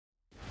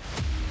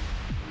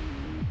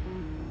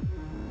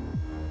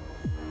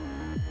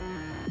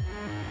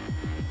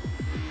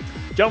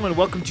Gentlemen,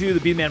 welcome to the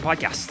Be the Man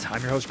podcast.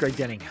 I'm your host, Greg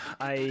Denning.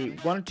 I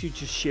wanted to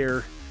just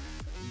share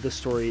the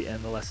story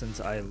and the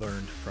lessons I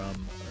learned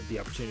from the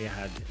opportunity I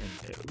had.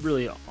 And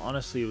really,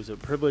 honestly, it was a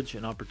privilege,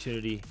 an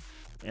opportunity,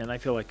 and I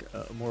feel like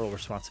a moral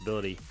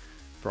responsibility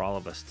for all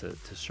of us to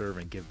serve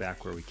and give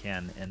back where we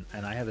can.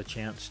 And I had a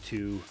chance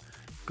to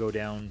go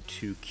down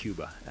to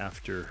Cuba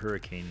after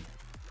Hurricane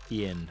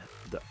Ian.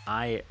 The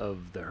eye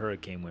of the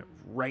hurricane went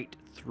right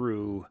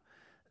through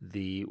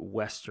the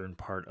western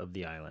part of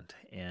the island.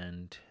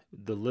 And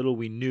the little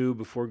we knew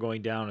before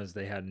going down is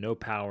they had no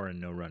power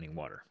and no running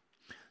water.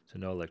 So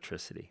no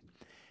electricity.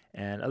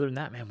 And other than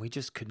that, man, we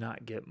just could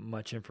not get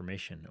much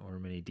information or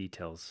many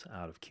details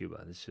out of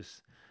Cuba.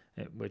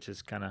 Which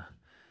is kind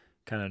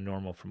of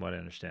normal from what I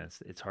understand.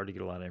 It's hard to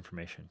get a lot of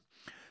information.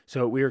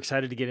 So we were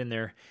excited to get in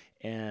there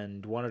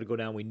and wanted to go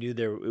down. We knew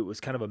it was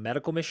kind of a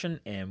medical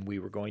mission, and we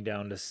were going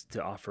down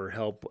to offer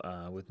help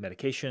with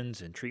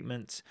medications and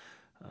treatments.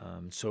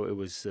 So it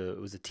was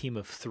a team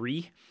of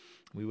 3.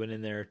 We went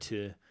in there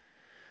to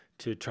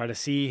try to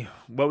see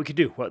what we could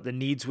do, what the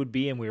needs would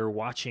be, and we were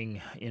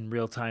watching in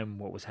real time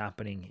what was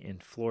happening in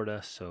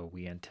Florida. So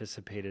we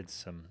anticipated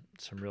some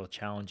real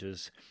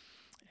challenges,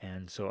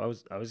 and so I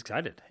was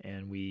excited,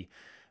 and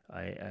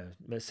I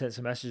sent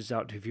some messages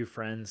out to a few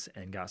friends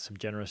and got some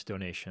generous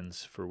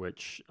donations, for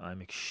which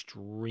I'm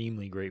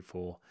extremely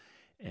grateful.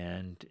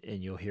 And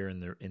you'll hear in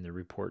the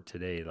report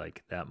today,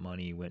 like, that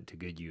money went to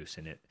good use,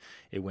 and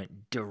it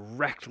went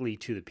directly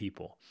to the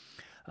people.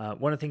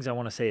 One of the things I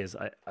want to say is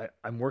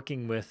I'm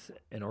working with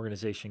an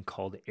organization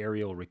called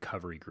Aerial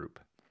Recovery Group,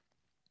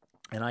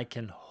 and I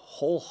can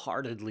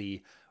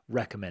wholeheartedly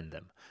recommend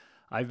them.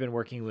 I've been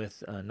working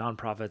with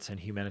nonprofits and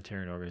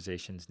humanitarian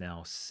organizations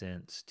now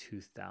since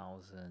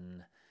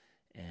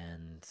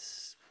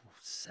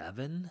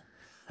 2007,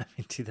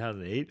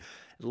 2008.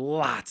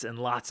 Lots and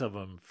lots of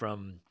them,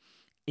 from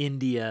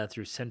India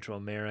through Central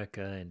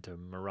America into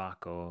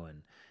Morocco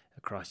and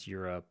across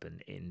Europe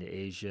and into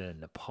Asia and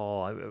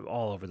Nepal,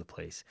 all over the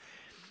place.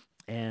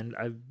 And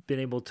I've been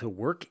able to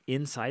work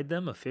inside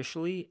them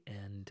officially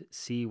and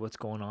see what's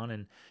going on.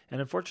 And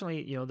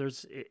unfortunately,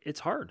 it's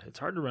hard. It's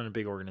hard to run a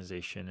big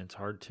organization. It's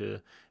hard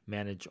to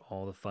manage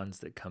all the funds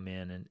that come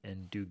in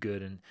and do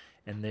good.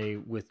 And they,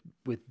 with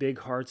big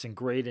hearts and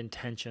great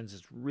intentions,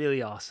 it's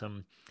really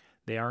awesome.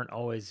 They aren't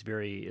always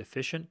very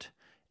efficient,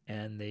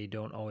 and they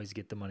don't always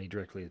get the money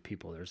directly to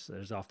people.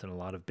 There's often a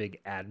lot of big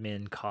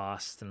admin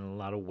costs and a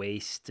lot of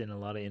waste and a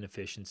lot of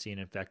inefficiency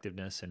and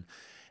effectiveness.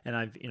 And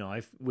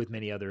I've with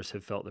many others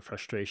have felt the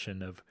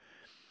frustration of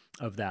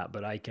that.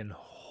 But I can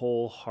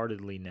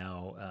wholeheartedly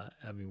now,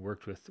 having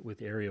worked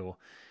with Ariel,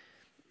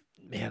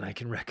 man, I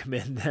can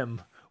recommend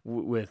them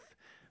with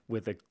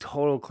a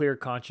total clear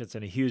conscience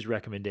and a huge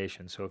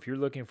recommendation. So if you're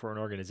looking for an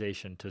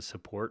organization to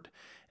support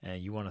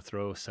and you want to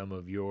throw some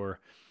of your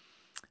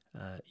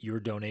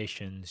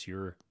donations,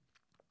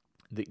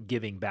 the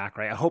giving back,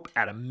 right? I hope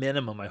at a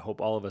minimum,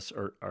 all of us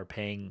are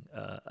paying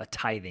a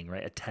tithing,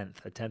 right? A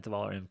tenth of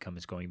all our income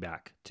is going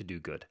back to do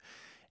good,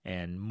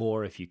 and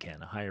more if you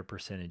can, a higher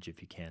percentage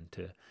if you can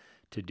to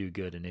do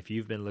good. And if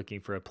you've been looking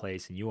for a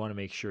place and you want to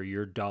make sure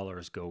your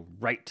dollars go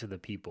right to the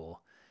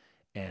people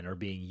and are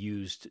being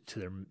used to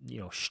their,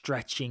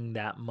 stretching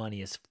that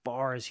money as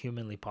far as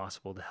humanly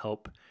possible to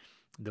help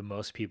the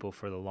most people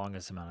for the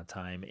longest amount of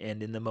time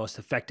and in the most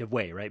effective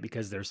way, right?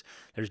 Because there's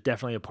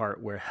definitely a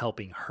part where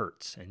helping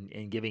hurts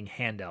and giving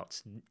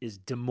handouts is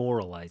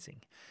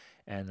demoralizing,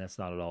 and that's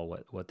not at all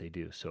what they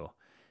do. So,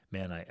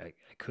 man, I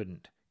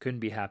couldn't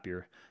be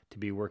happier to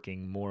be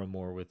working more and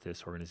more with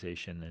this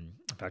organization. And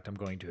in fact, I'm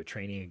going to a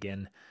training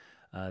again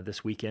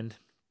this weekend,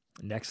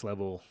 next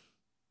level,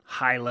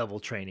 high level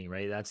training,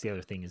 right? That's the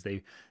other thing, is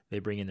they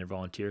bring in their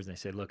volunteers and they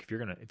say, look, if you're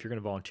gonna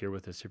volunteer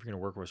with us, if you're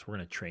gonna work with us, we're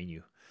gonna train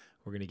you.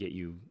 We're going to get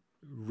you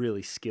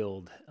really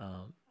skilled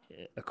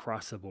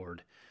across the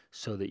board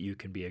so that you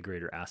can be a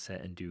greater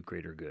asset and do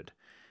greater good.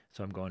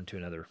 So I'm going to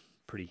another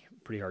pretty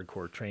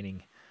hardcore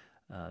training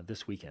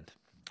this weekend,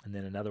 and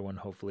then another one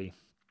hopefully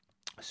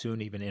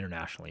soon, even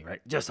internationally,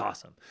 right? Just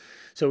awesome.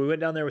 So we went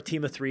down there with a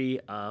team of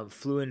 3,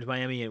 flew into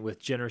Miami with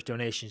generous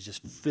donations,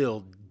 just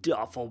filled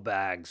duffel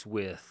bags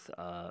with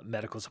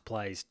medical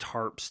supplies,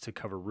 tarps to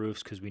cover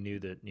roofs, because we knew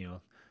that,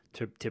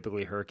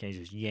 typically hurricanes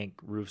just yank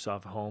roofs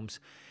off of homes,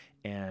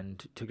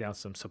 and took down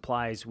some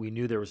supplies. We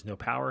knew there was no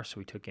power, so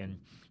we took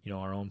in,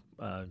 our own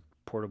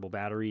portable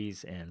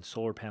batteries and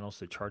solar panels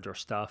to charge our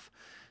stuff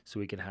so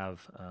we could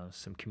have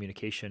some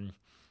communication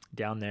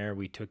down there.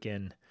 We took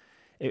in,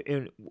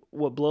 and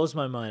what blows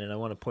my mind, and I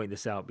want to point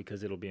this out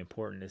because it'll be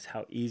important, is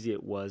how easy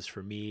it was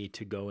for me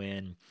to go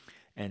in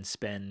and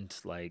spend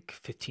like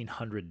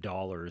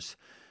 $1,500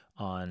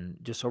 on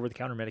just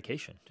over-the-counter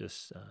medication,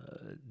 just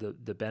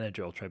the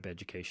Benadryl type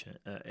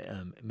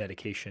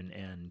medication,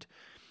 and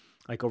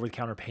like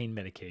over-the-counter pain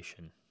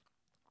medication,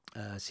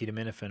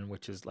 acetaminophen,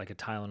 which is like a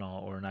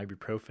Tylenol or an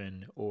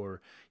ibuprofen,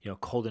 or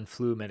cold and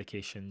flu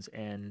medications,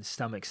 and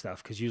stomach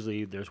stuff, because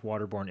usually there's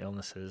waterborne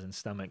illnesses and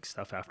stomach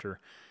stuff after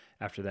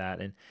after that.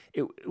 And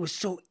it was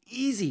so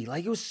easy.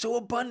 Like, it was so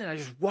abundant. I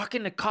just walk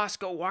into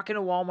Costco, walk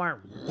into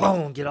Walmart,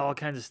 boom, get all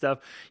kinds of stuff,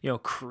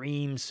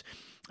 creams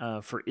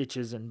for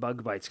itches and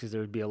bug bites, because there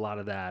would be a lot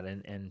of that.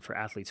 And for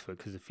athlete's foot,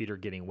 because the feet are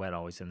getting wet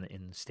always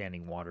in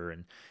standing water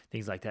and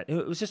things like that.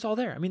 It was just all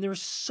there. I mean, there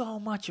was so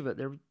much of it.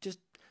 There were just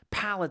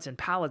pallets and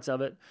pallets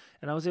of it.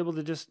 And I was able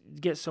to just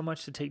get so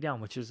much to take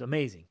down, which is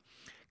amazing.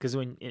 Because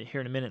when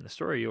here in a minute in the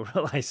story, you'll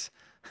realize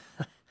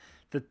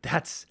that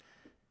that's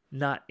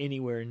not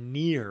anywhere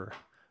near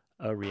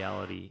a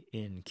reality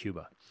in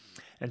Cuba.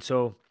 And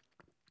so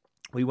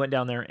we went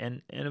down there,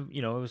 and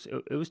it was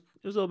a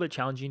little bit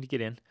challenging to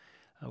get in.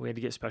 We had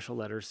to get special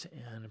letters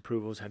and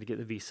approvals, had to get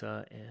the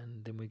visa,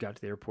 and then we got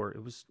to the airport.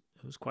 It was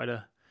quite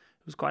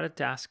a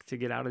task to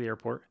get out of the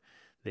airport.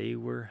 They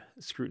were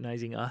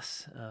scrutinizing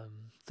us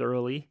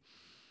thoroughly,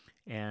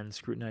 and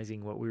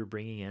scrutinizing what we were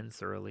bringing in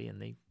thoroughly,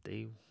 and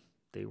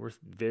they were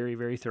very,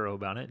 very thorough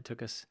about it. It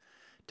took us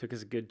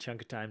a good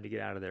chunk of time to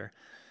get out of there.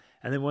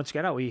 And then once we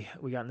got out, we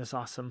got in this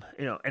awesome,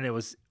 and it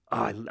was,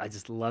 I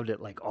just loved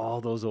it, like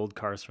all those old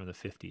cars from the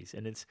 50s.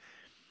 And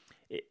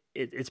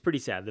it's pretty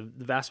sad. The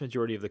vast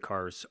majority of the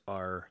cars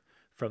are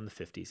from the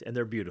 50s, and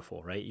they're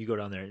beautiful, right? You go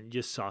down there and you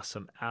just saw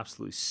some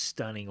absolutely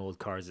stunning old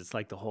cars. It's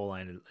like the whole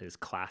line is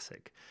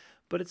classic.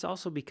 But it's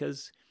also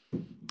because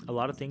a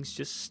lot of things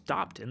just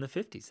stopped in the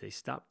 50s. They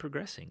stopped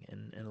progressing,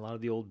 and a lot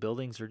of the old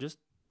buildings are just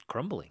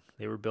crumbling.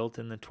 They were built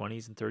in the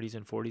 20s and 30s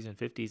and 40s and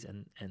 50s,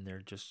 and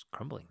they're just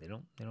crumbling. They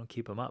don't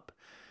keep them up,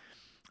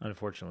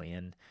 unfortunately.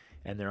 And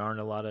there aren't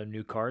a lot of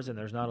new cars, and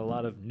there's not a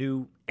lot of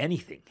new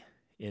anything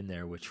in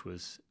there, it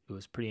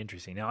was pretty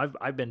interesting. Now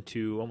I've been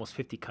to almost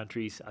 50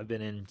 countries. I've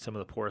been in some of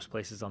the poorest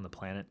places on the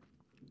planet,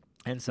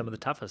 and some of the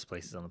toughest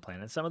places on the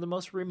planet, and some of the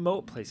most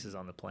remote places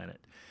on the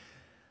planet.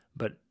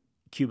 But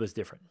Cuba's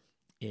different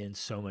in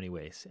so many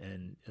ways,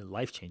 and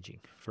life-changing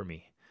for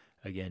me.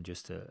 Again,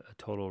 just a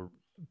total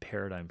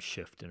paradigm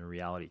shift and a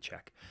reality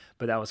check.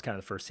 But that was kind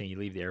of the first thing. You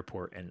leave the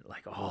airport, and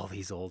like all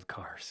these old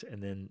cars,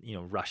 and then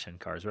Russian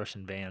cars,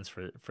 Russian vans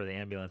for the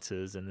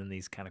ambulances, and then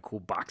these kind of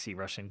cool boxy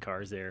Russian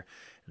cars there,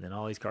 and then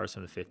all these cars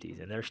from the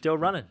 50s, and they're still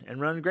running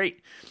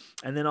great.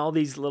 And then all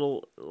these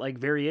little like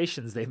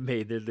variations they've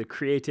made. The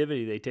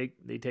creativity,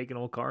 they take an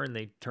old car and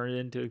they turn it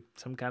into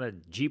some kind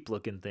of Jeep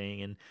looking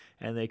thing,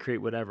 and they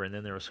create whatever. And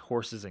then there was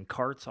horses and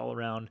carts all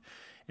around.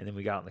 And then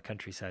we got out in the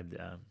countryside.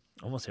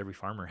 Almost every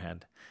farmer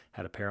had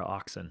a pair of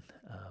oxen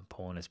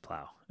pulling his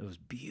plow. It was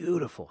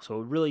beautiful. So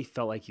it really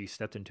felt like you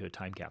stepped into a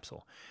time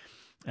capsule.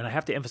 And I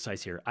have to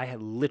emphasize here, I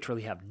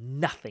literally have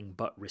nothing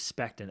but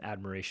respect and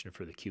admiration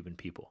for the Cuban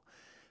people.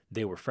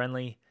 They were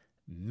friendly,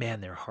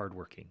 man, they're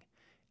hardworking,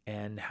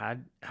 and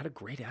had a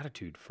great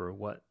attitude for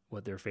what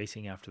they're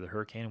facing after the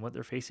hurricane and what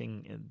they're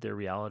facing in their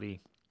reality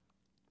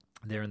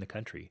there in the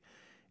country.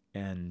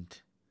 And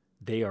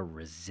they are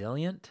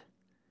resilient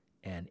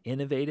and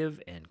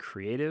innovative and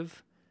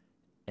creative.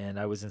 And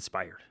I was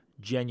inspired,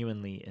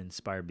 genuinely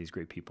inspired by these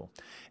great people.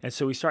 And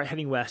so we start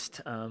heading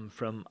west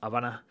from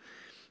Havana,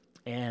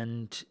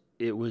 and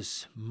it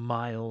was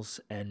miles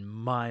and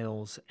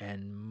miles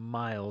and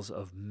miles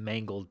of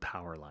mangled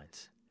power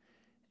lines.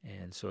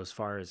 And so as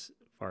far as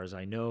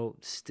I know,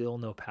 still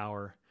no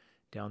power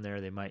down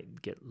there. They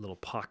might get little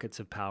pockets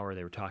of power.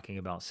 They were talking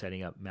about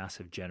setting up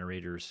massive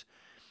generators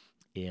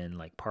in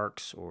like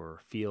parks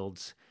or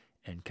fields,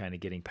 and kind of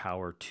getting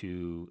power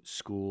to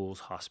schools,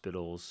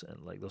 hospitals,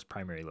 and like those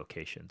primary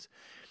locations.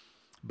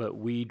 But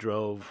we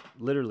drove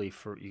literally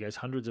for you guys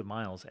hundreds of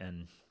miles,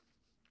 and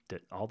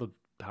all the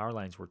power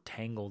lines were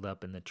tangled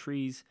up in the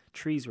trees.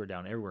 Trees were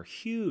down everywhere,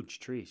 huge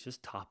trees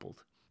just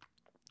toppled.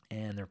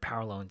 And their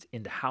power lines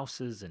into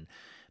houses and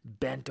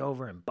bent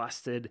over and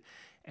busted.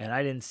 And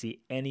I didn't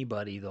see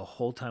anybody the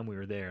whole time we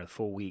were there, the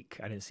full week.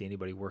 I didn't see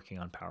anybody working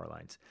on power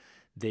lines.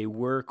 They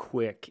were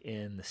quick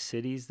in the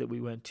cities that we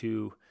went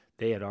to.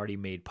 They had already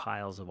made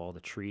piles of all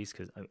the trees,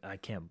 because I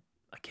can't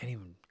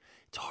even,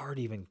 it's hard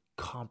to even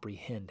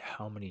comprehend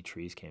how many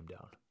trees came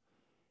down.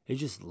 It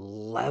just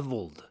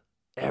leveled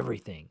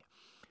everything.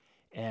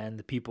 And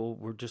the people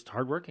were just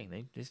hardworking.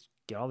 They just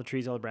get all the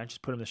trees, all the branches,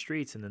 put them in the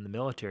streets, and then the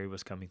military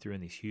was coming through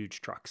in these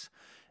huge trucks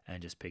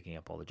and just picking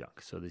up all the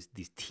junk. So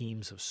these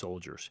teams of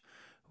soldiers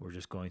were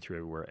just going through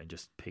everywhere and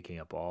just picking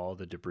up all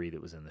the debris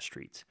that was in the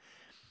streets.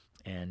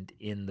 And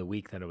in the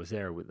week that I was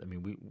there,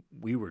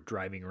 we were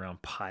driving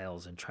around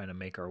piles and trying to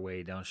make our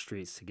way down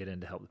streets to get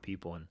in to help the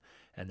people,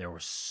 and there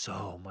was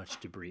so much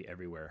debris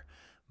everywhere.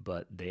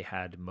 But they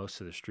had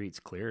most of the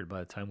streets cleared by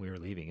the time we were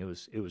leaving. It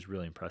was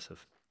really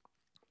impressive.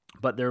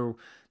 But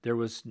there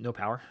was no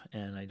power,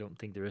 and I don't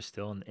think there is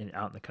still. And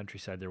out in the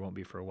countryside, there won't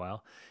be for a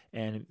while.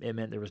 And it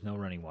meant there was no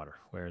running water,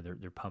 where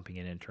they're pumping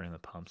it in, turning the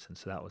pumps, and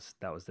so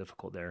that was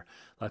difficult there.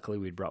 Luckily,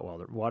 we'd brought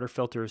water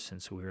filters,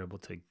 and so we were able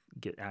to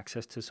get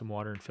access to some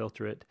water and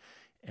filter it.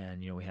 And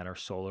we had our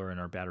solar and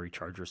our battery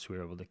chargers, so we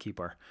were able to keep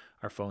our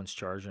phones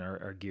charged and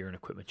our gear and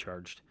equipment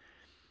charged,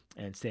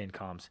 and stay in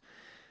comms.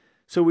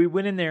 So we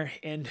went in there,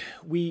 and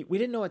we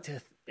didn't know what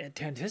to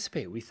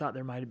anticipate. We thought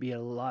there might be a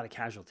lot of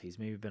casualties,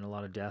 maybe been a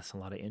lot of deaths, a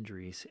lot of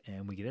injuries.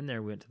 And we get in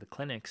there, we went to the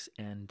clinics,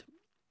 and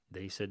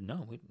they said,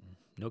 no,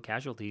 no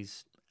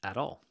casualties at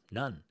all.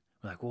 None.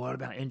 We're like, well, what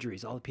about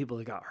injuries? All the people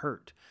that got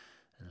hurt.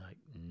 And they're like,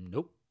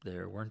 nope,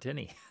 there weren't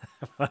any.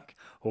 I'm like,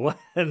 what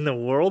in the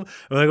world?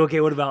 I'm like,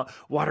 okay, what about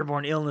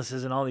waterborne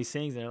illnesses and all these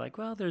things? And they're like,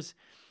 well, there's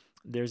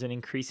an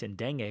increase in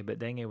dengue, but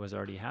dengue was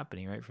already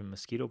happening, right, from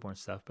mosquito-borne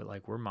stuff. But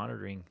like, we're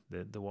monitoring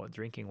the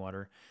drinking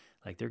water,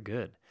 like they're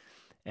good.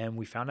 And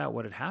we found out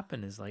what had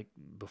happened is, like,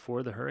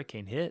 before the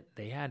hurricane hit,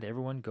 they had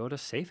everyone go to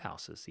safe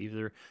houses,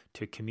 either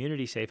to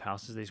community safe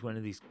houses. They just went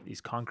to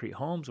these concrete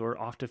homes, or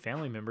off to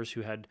family members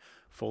who had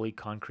fully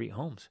concrete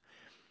homes.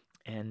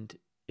 And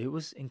it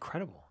was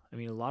incredible. I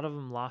mean, a lot of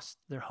them lost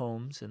their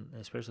homes, and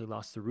especially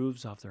lost the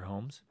roofs off their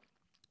homes.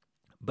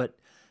 But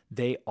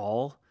they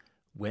all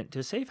went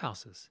to safe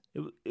houses.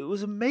 It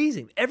was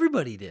amazing.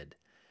 Everybody did.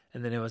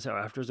 And then it was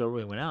after it was over,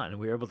 we went out and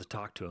we were able to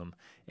talk to them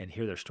and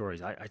hear their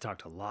stories. I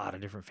talked to a lot of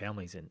different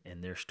families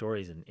and their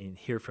stories and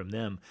hear from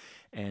them.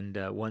 And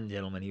one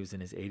gentleman, he was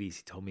in his 80s.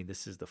 He told me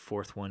this is the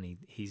fourth one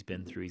he's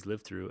been through, he's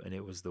lived through, and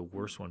it was the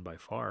worst one by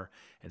far.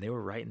 And they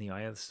were right in the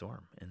eye of the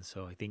storm. And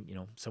so I think,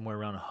 somewhere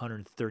around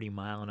 130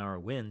 mile an hour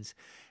winds.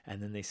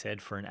 And then they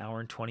said for an hour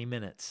and 20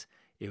 minutes,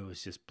 it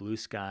was just blue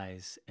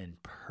skies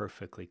and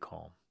perfectly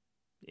calm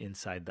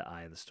inside the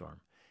eye of the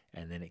storm.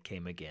 And then it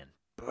came again.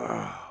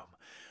 Boom.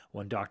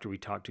 One doctor we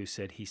talked to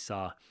said he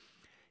saw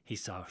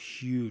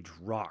huge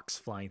rocks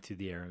flying through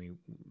the air. I mean,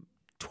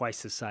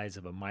 twice the size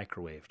of a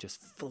microwave,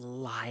 just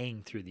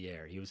flying through the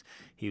air.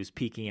 He was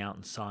peeking out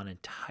and saw an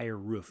entire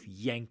roof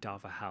yanked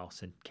off a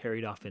house and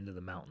carried off into the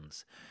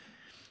mountains.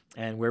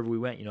 And wherever we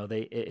went,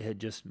 it had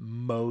just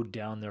mowed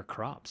down their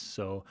crops.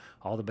 So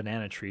all the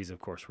banana trees, of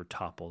course, were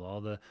toppled.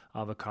 All the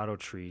avocado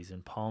trees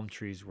and palm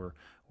trees were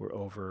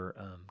over.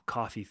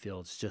 Coffee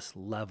fields just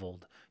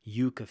leveled.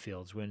 Yucca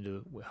fields. We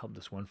helped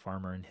this one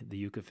farmer, and the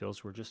yucca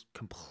fields were just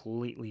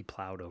completely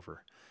plowed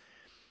over.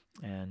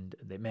 And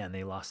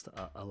they lost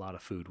a lot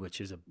of food, which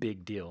is a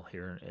big deal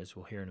here, as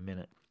we'll hear in a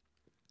minute.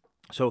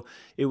 So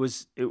it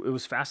was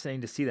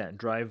fascinating to see that and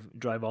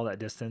drive all that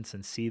distance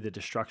and see the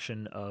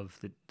destruction of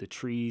the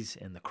trees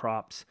and the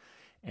crops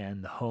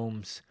and the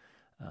homes.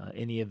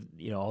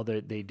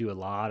 They do a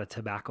lot of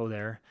tobacco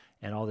there,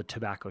 and all the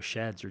tobacco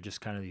sheds are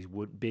just kind of these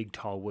big,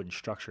 tall wooden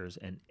structures.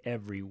 And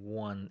every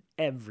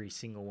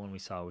single one we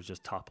saw was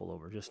just toppled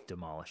over, just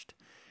demolished.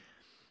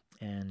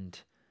 And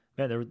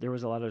man, there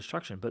was a lot of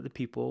destruction, but the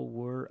people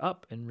were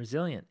up and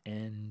resilient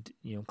and,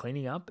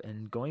 cleaning up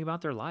and going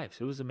about their lives.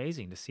 It was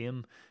amazing to see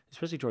them,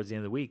 especially towards the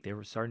end of the week. They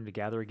were starting to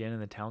gather again in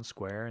the town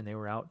square, and they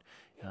were out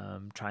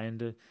trying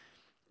to,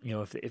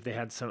 if they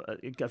had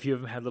a few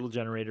of them had little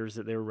generators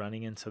that they were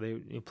running, and so they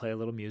play a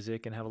little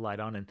music and have a light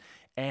on,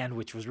 and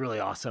which was really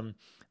awesome.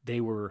 They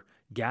were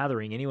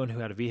gathering anyone who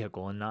had a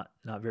vehicle, and not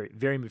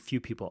very few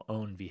people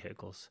own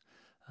vehicles.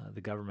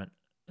 The government,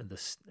 the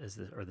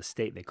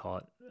state, they call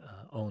it,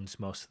 owns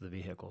most of the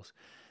vehicles.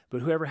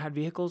 But whoever had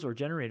vehicles or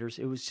generators,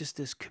 it was just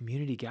this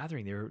community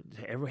gathering.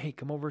 Hey,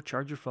 come over,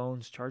 charge your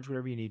phones, charge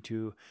whatever you need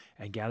to,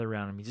 and gather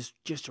around. I mean,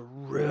 just a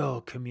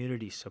real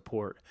community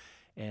support,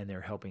 and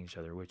they're helping each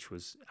other, which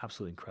was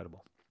absolutely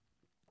incredible.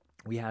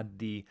 We had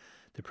the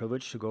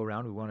privilege to go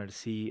around. We wanted to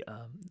see,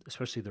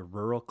 especially the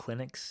rural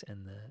clinics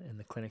and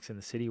the clinics in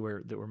the city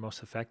that were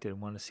most affected,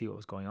 and wanted to see what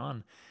was going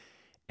on.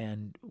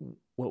 And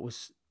what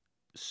was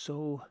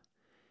so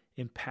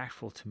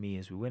impactful to me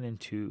is we went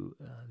into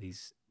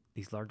these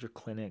larger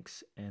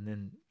clinics, and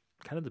then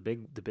kind of the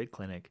big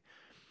clinic,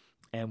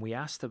 and we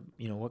asked them,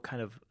 what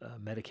kind of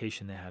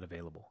medication they had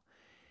available.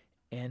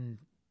 And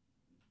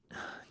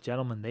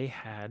gentlemen, they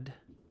had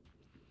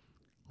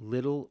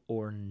little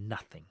or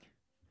nothing.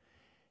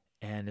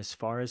 And as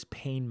far as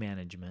pain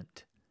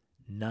management,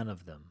 none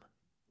of them.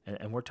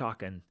 And we're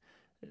talking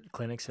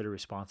clinics that are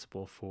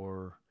responsible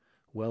for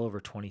well over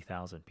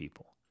 20,000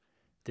 people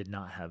did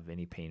not have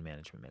any pain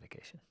management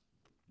medication.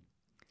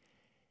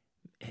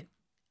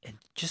 And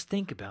just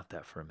think about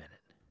that for a minute.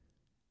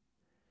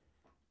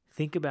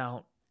 Think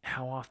about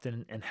how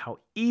often and how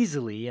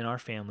easily in our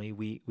family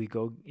we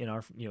go, in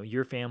our,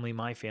 your family,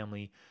 my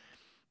family,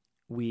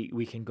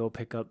 we can go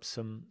pick up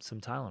some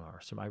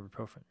Tylenol, some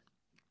ibuprofen.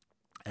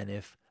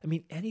 And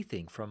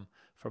anything from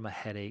a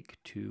headache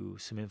to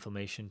some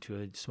inflammation to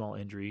a small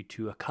injury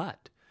to a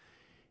cut.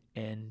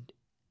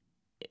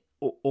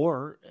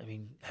 Or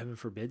heaven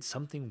forbid,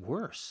 something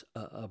worse,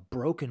 a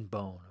broken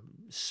bone,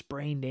 a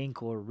sprained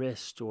ankle or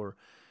wrist, or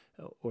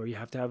you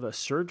have to have a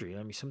surgery.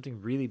 Something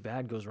really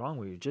bad goes wrong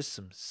with you, just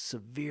some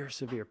severe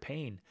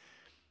pain.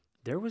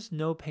 There was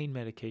no pain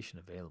medication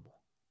available.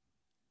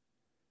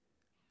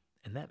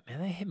 And that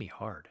hit me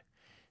hard.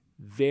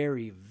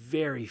 Very,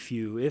 very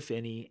few, if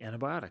any,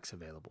 antibiotics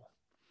available.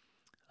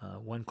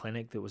 One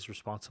clinic that was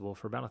responsible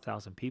for about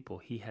 1,000 people,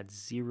 he had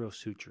 0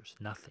 sutures,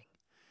 nothing.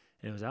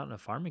 And it was out in a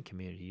farming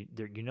community.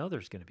 There's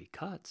going to be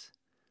cuts.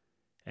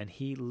 And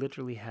he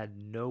literally had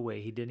no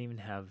way. He didn't even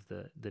have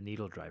the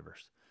needle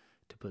drivers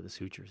to put the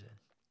sutures in.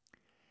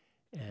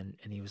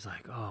 And he was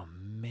like, oh,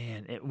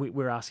 man. And we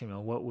were asking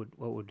him, what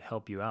would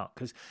help you out?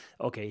 Because,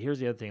 okay, here's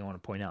the other thing I want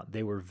to point out.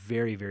 They were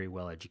very, very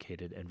well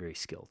educated and very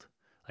skilled.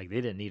 Like they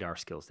didn't need our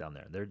skills down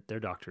there. Their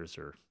doctors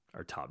are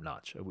top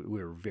notch.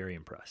 We were very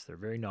impressed. They're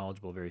very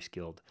knowledgeable, very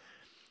skilled.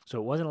 So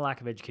it wasn't a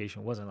lack of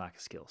education. It wasn't a lack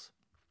of skills.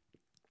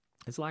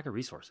 It's a lack of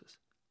resources,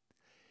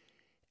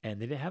 and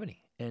they didn't have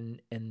any.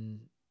 And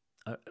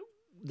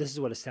this is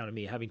what astounded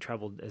me, having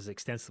traveled as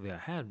extensively as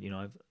I had.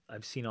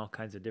 I've seen all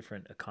kinds of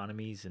different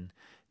economies and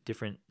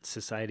different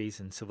societies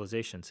and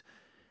civilizations.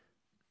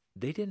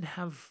 They didn't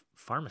have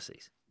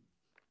pharmacies.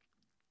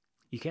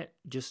 You can't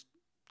just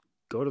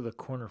go to the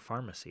corner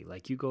pharmacy.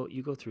 Like you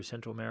go through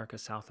Central America,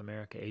 South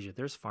America, Asia.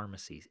 There's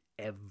pharmacies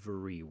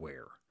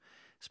everywhere,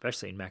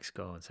 especially in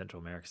Mexico and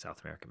Central America,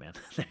 South America. Man,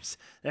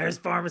 there's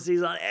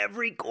pharmacies on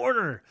every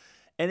corner,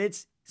 and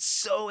it's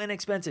so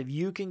inexpensive.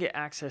 You can get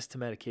access to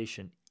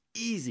medication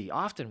easy,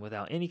 often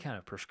without any kind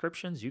of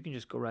prescriptions. You can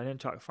just go right in,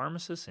 talk to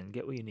pharmacists, and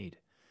get what you need.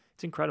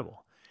 It's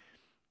incredible.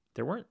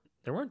 There weren't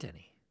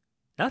any,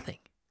 nothing.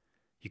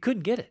 You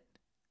couldn't get it.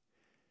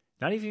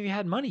 Not even if you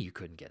had money, you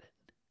couldn't get it.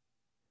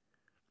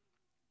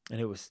 And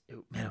it was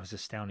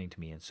astounding to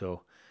me. And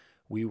so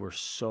we were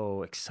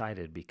so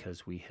excited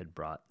because we had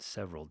brought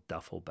several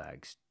duffel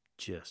bags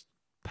just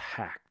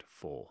packed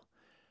full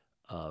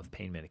of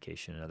pain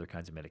medication and other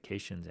kinds of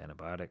medications,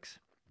 antibiotics,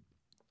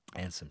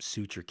 and some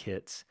suture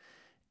kits,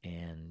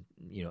 and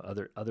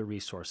other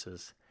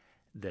resources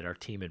that our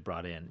team had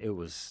brought in. It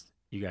was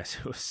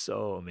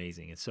so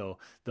amazing. And so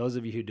those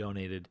of you who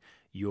donated,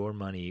 your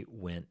money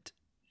went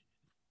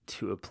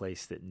to a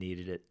place that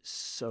needed it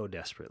so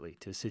desperately,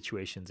 to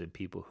situations and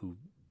people who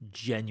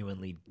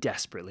genuinely,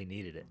 desperately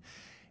needed it.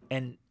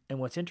 And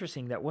what's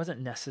interesting, that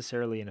wasn't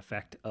necessarily an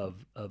effect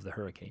of the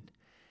hurricane.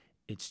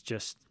 It's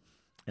just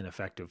an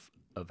effect of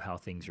how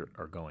things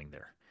are going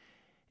there.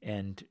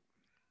 And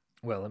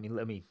well,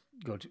 let me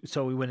go to,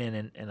 so we went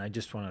in and I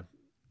just want to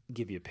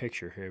give you a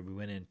picture here. We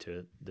went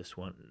into this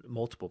one,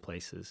 multiple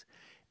places,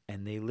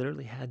 and they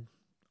literally had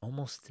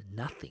almost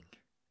nothing.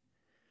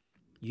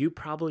 You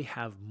probably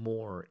have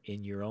more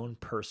in your own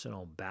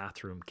personal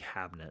bathroom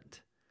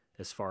cabinet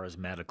as far as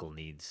medical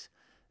needs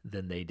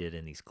than they did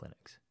in these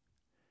clinics.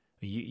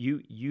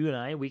 You and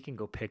I, we can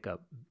go pick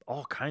up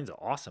all kinds of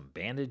awesome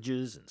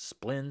bandages and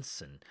splints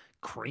and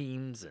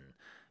creams and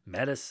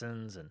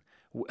medicines, and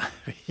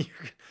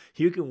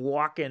you can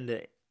walk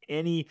into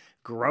any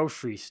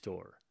grocery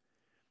store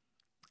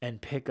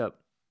and pick up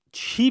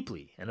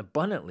cheaply and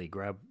abundantly,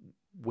 grab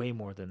way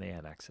more than they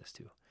had access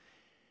to.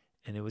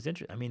 And it was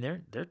interesting. I mean,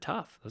 they're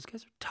tough. Those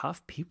guys are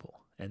tough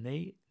people, and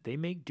they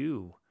make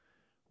do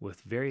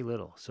with very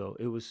little. So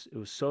it was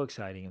so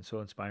exciting and so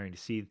inspiring to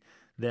see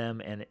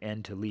them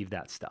and to leave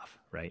that stuff,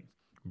 right?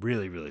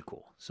 Really, really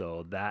cool.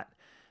 So that,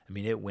 I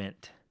mean, it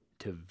went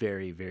to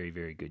very, very,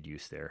 very good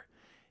use there.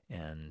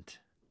 And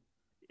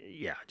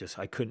yeah, just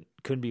I couldn't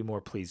be more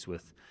pleased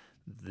with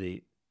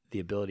the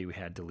ability we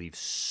had to leave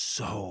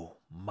so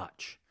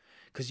much.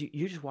 Because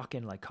you just walk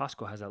in, like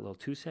Costco has that little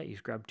 2-set. You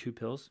just grab 2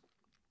 pills.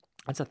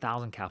 That's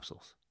 1,000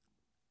 capsules.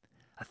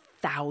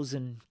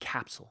 1,000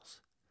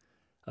 capsules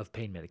of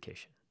pain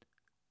medication.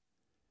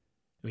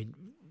 I mean,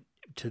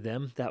 to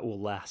them, that will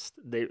last.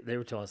 They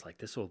were telling us, like,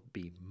 this will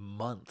be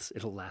months.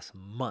 It'll last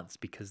months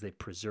because they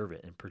preserve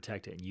it and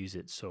protect it and use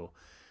it so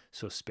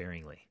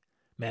sparingly.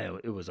 Man,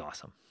 it was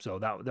awesome. So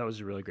that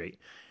was a really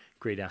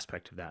great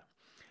aspect of that.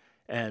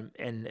 And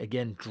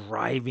again,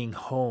 driving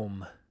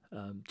home,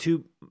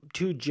 two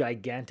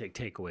gigantic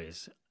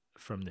takeaways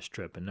from this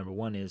trip. And number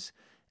one is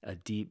a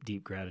deep,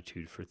 deep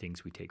gratitude for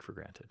things we take for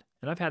granted.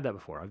 And I've had that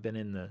before. I've been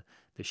in the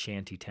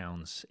shanty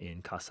towns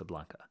in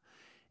Casablanca,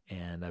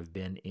 and I've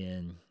been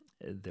in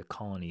the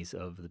colonies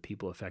of the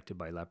people affected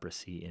by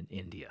leprosy in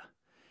India,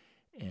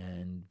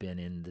 and been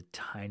in the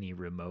tiny,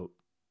 remote,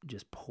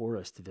 just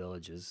poorest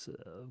villages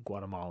of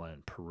Guatemala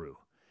and Peru,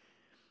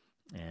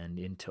 and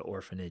into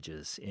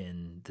orphanages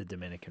in the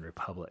Dominican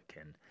Republic,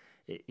 and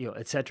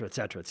et cetera, et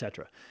cetera, et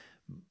cetera.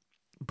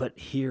 But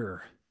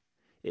here,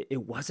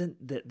 it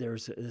wasn't that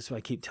this is what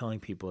I keep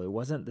telling people, it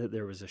wasn't that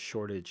there was a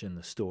shortage in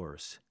the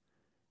stores.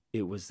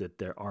 It was that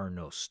there are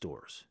no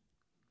stores.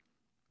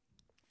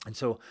 And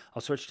so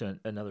I'll switch to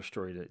another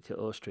story to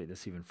illustrate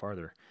this even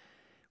farther.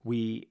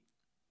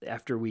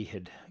 After we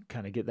had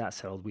kind of get that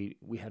settled,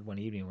 we had one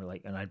evening, we're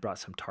like, and I brought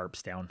some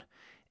tarps down,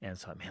 and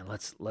so man,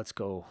 let's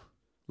go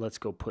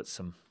put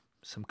some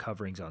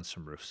coverings on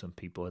some roofs. Some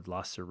people had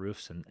lost their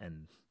roofs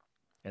and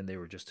they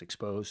were just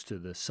exposed to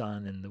the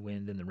sun and the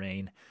wind and the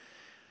rain.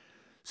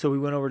 So we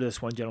went over to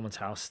this one gentleman's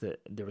house that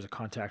there was a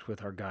contact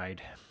with our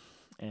guide,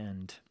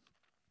 and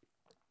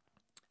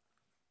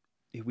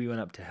we went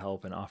up to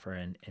help and offer,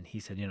 and he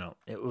said,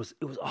 it was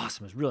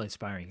awesome. It was really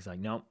inspiring. He's like,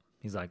 no,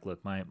 he's like,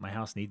 look, my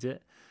house needs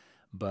it,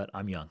 but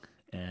I'm young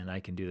and I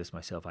can do this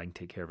myself. I can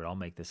take care of it. I'll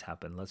make this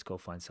happen. Let's go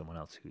find someone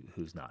else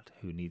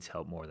who needs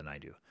help more than I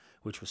do,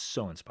 which was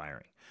so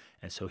inspiring.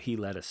 And so he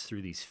led us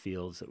through these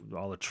fields.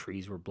 All the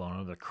trees were blown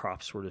over, the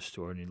crops were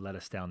destroyed, and he led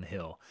us down the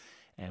hill,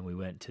 and we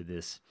went to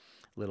this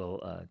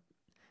little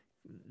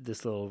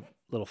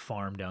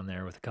farm down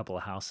there with a couple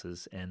of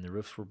houses, and the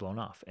roofs were blown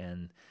off,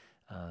 and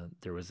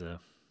it was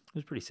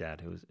pretty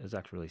sad. It was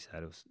actually really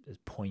sad. It was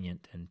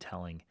poignant and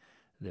telling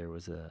there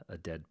was a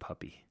dead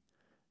puppy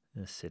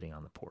sitting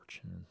on the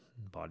porch, and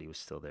the body was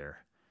still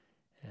there,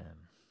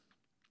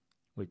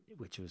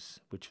 which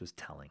was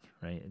telling,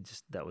 right? And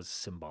just that was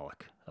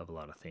symbolic of a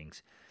lot of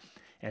things.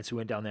 And so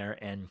we went down there,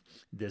 and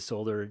this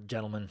older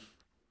gentleman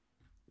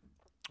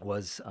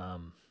was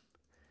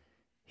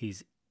he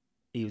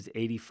was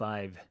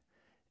 85.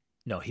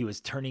 No, he was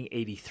turning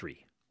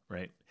 83,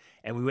 right?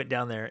 And we went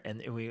down there,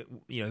 and we,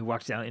 he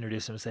walked down,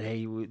 introduced him, and said,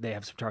 "Hey, they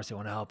have some tarps they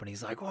want to help." And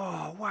he's like,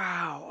 "Oh,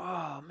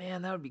 wow, oh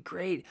man, that would be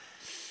great.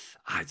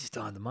 I just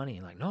don't have the money."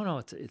 And like, no,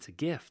 it's a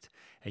gift.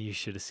 And you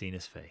should have seen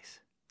his face,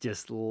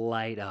 just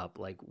light up,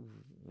 like,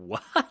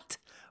 what?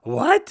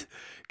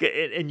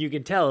 And you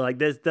can tell, like,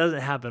 this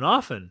doesn't happen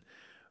often,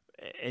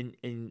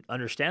 and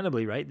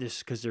understandably, right? This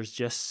because there's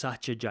just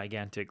such a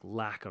gigantic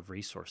lack of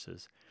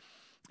resources.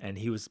 And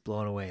he was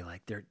blown away,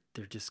 like, they're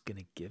just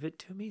gonna give it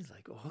to me. He's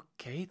like,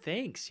 "Okay,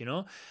 thanks," And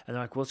they're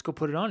like, "Well, let's go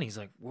put it on." He's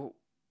like, "Well,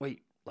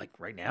 wait, like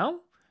right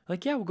now?"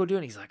 Like, "Yeah, we'll go do it."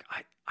 And he's like,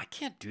 I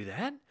can't do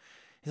that."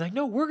 He's like,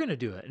 "No, we're gonna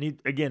do it." And he,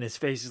 again, his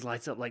face just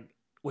lights up, like,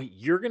 "Wait,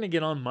 you're gonna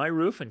get on my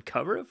roof and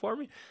cover it for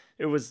me?"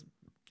 It was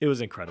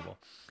incredible.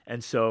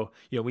 And so,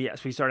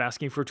 we start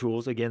asking for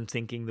tools, again,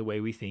 thinking the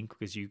way we think,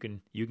 because you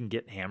can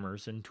get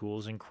hammers and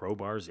tools and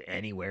crowbars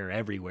anywhere,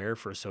 everywhere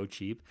for so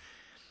cheap.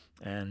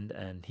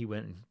 And he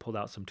went and pulled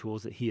out some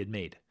tools that he had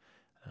made.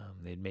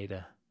 They'd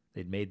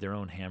made their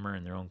own hammer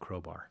and their own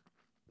crowbar.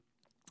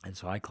 And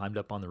so I climbed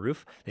up on the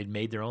roof. They'd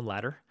made their own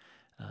ladder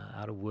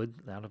out of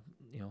wood, out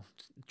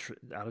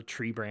of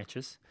tree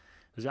branches.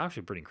 It was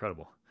actually pretty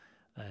incredible.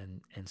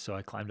 And so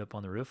I climbed up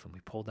on the roof, and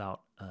we pulled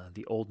out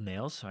the old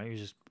nails. So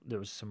there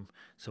was some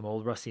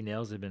old rusty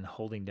nails that had been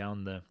holding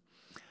down the.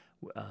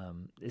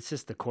 It's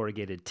just the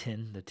corrugated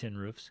tin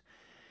roofs.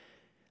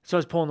 So I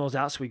was pulling those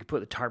out so we could put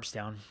the tarps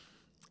down.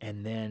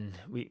 And then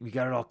we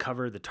got it all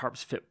covered. The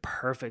tarps fit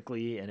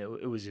perfectly, and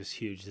it was just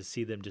huge to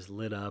see them just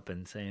lit up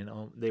and saying,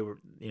 "Oh," they were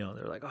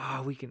like,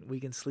 "Oh, we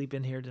can sleep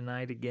in here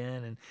tonight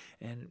again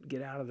and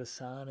get out of the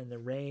sun and the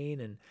rain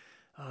and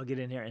get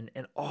in here."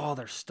 And all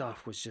their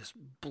stuff was just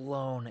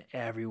blown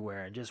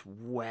everywhere and just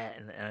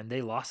wet, and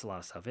they lost a lot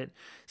of stuff.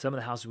 Some of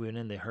the houses we went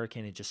in, the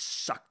hurricane had just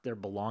sucked their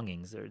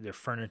belongings, their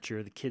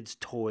furniture, the kids'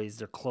 toys,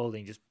 their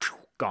clothing, just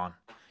gone.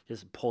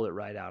 Just pulled it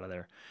right out of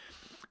there.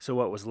 So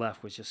what was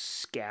left was just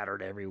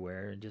scattered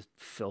everywhere and just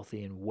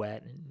filthy and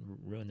wet, and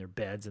ruined their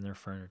beds and their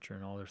furniture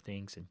and all their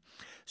things. And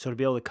so to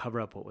be able to cover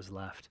up what was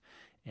left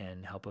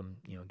and help them,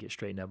 get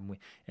straightened up,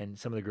 and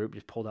some of the group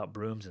just pulled out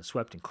brooms and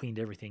swept and cleaned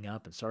everything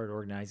up and started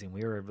organizing.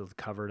 We were able to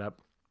cover it up.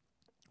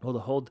 Well, to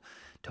hold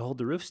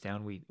the roofs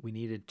down, we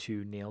needed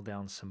to nail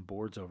down some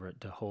boards over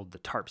it to hold the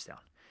tarps down.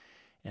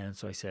 And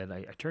so I said,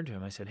 I turned to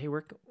him. I said, "Hey,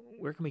 where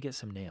can we get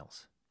some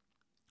nails?"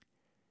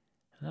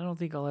 And I don't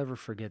think I'll ever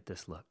forget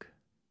this look.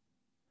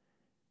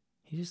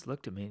 He just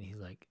looked at me and he's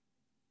like,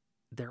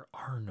 "There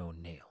are no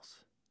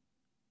nails."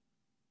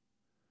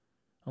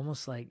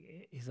 Almost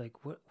like, he's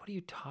like, what are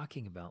you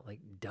talking about? Like,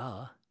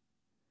 duh,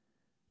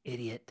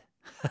 idiot.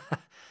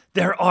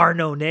 There are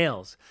no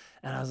nails.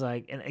 And I was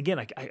like, and again,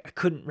 I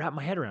couldn't wrap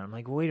my head around it. I'm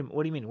like, "Wait a minute,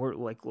 what do you mean?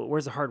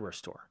 Where's the hardware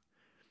store?"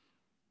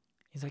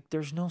 He's like,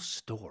 "There's no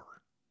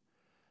store."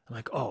 I'm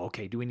like, "Oh,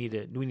 okay. Do we need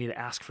to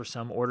ask for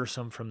some, order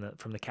some from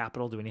the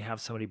Capitol? Do we need to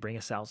have somebody bring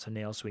us out some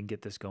nails so we can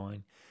get this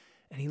going?"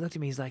 And he looked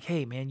at me, he's like,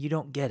 "Hey man, you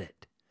don't get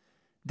it.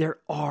 There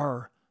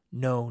are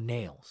no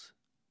nails."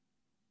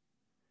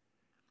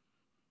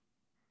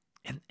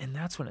 And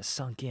that's when it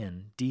sunk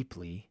in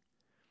deeply.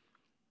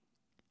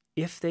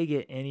 If they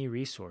get any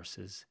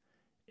resources,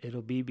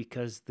 it'll be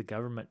because the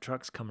government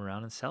trucks come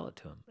around and sell it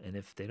to them. And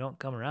if they don't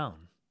come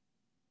around,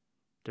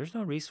 there's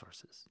no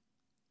resources.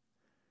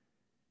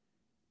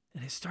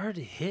 And it started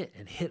to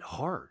hit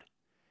hard.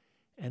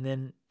 And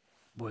then,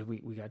 boy,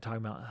 we got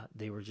talking about how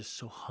they were just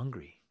so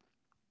hungry.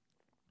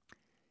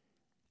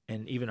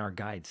 And even our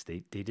guides, they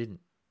didn't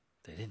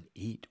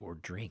eat or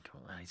drink.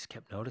 I just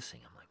kept noticing.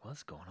 I'm like,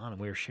 "What's going on?"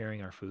 And we were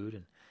sharing our food,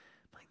 and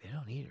I'm like, "They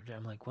don't eat or drink."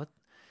 I'm like, "What?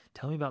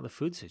 Tell me about the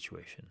food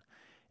situation."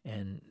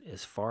 And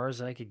as far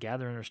as I could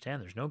gather and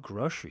understand, there's no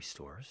grocery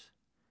stores.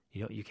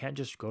 You can't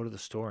just go to the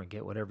store and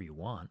get whatever you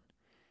want.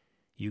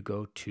 You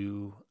go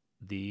to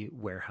the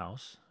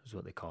warehouse, is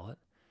what they call it,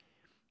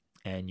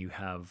 and you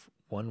have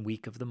 1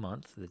 week of the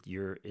month that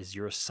is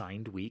your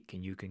assigned week,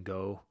 and you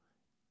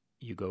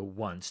go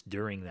once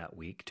during that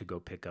week to go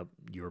pick up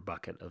your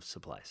bucket of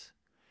supplies.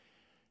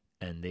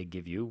 And they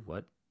give you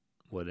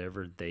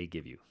whatever they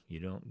give you. You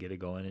don't get to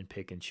go in and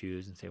pick and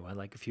choose and say, "Well, I'd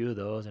like a few of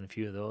those and a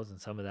few of those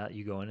and some of that."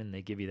 You go in and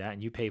they give you that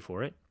and you pay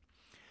for it.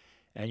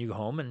 And you go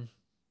home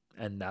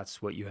and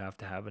that's what you have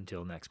to have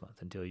until next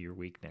month, until your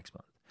week next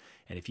month.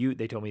 And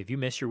they told me, if you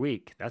miss your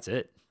week, that's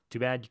it. Too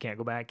bad, you can't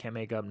go back, can't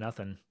make up,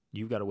 nothing.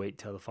 You've got to wait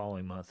till the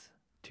following month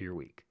to your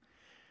week.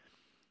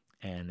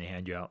 And they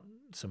hand you out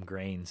some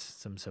grains,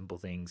 some simple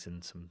things,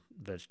 and some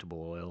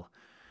vegetable oil.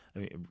 I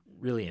mean,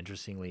 really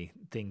interestingly,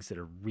 things that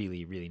are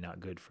really, really not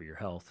good for your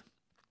health.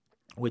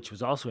 Which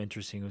was also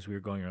interesting as we were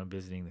going around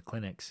visiting the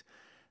clinics,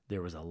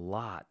 there was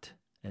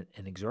an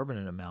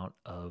exorbitant amount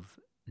of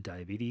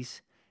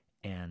diabetes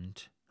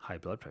and high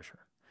blood pressure.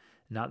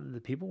 Not that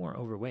the people weren't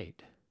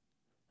overweight.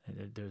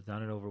 There's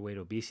not an overweight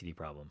obesity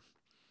problem,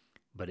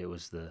 but it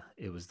was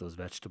those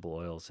vegetable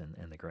oils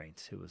and the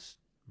grains. It was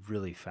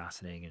really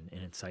fascinating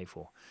and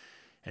insightful.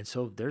 And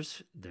so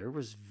there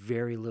was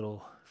very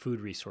little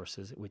food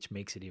resources, which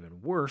makes it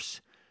even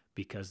worse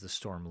because the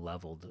storm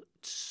leveled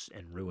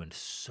and ruined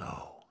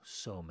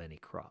so many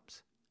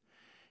crops.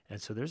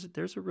 And so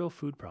there's a real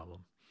food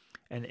problem.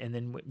 And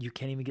then you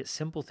can't even get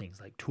simple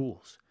things like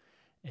tools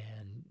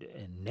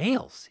and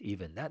nails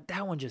even.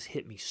 That one just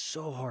hit me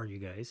so hard, you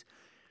guys.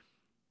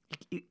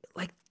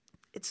 Like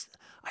it's,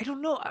 I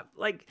don't know.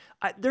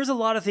 There's a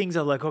lot of things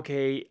I'm like,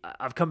 okay,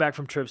 I've come back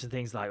from trips and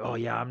things like, oh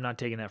yeah, I'm not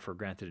taking that for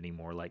granted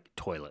anymore. Like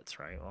toilets,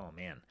 right? Oh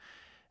man.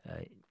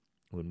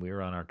 When we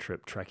were on our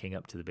trip trekking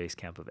up to the base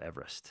camp of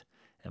Everest,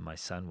 and my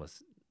son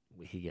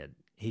he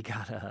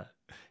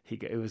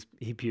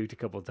puked a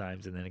couple of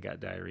times and then it got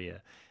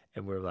diarrhea.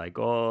 And we're like,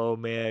 oh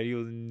man,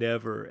 you'll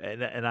never.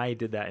 And I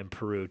did that in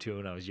Peru too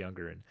when I was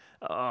younger. And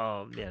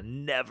oh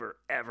man, never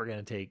ever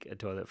gonna take a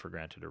toilet for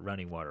granted, or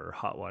running water, or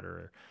hot water,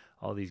 or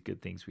all these good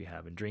things we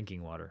have, and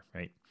drinking water,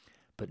 right?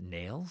 But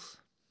nails,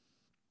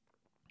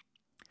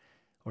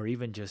 or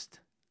even just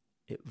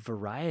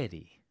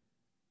variety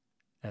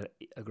at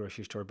a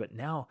grocery store. But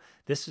now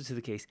this is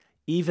the case,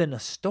 even a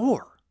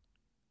store,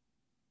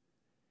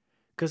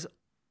 because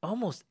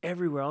almost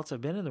everywhere else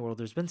I've been in the world,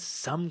 there's been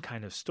some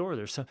kind of store.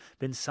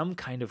 Been some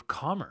kind of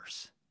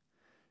commerce,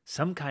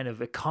 some kind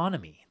of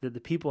economy that the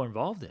people are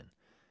involved in.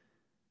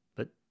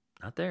 But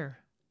not there.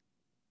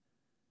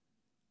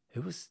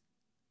 It was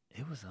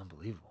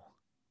unbelievable.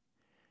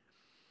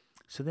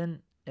 So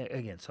then,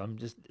 again, so I'm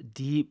just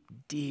deep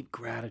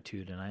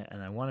gratitude,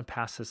 and I want to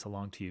pass this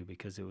along to you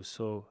because it was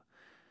so,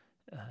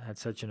 had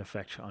such an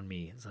effect on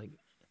me. It's like,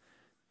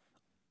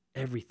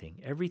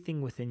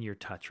 everything within your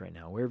touch right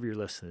now, wherever you're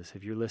listening to this,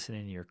 if you're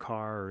listening in your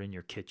car or in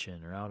your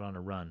kitchen or out on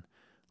a run,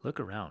 look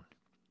around.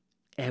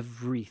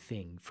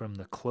 Everything from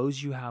the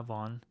clothes you have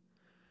on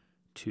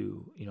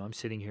to, I'm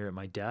sitting here at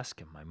my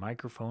desk and my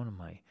microphone and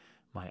my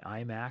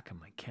iMac and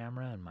my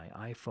camera and my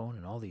iPhone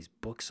and all these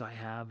books I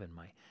have and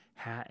my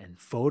hat and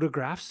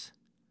photographs.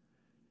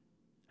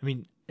 I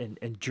mean, and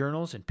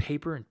journals and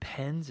paper and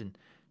pens and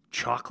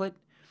chocolate.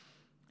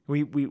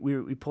 We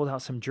pulled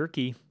out some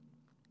jerky.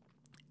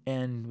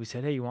 And we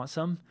said, hey, you want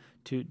some?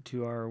 To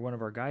one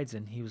of our guides,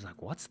 and he was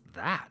like, what's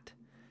that?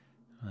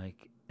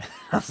 Like,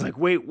 I was like,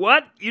 wait,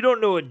 what? You don't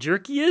know what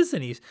jerky is?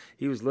 And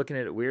he was looking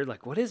at it weird,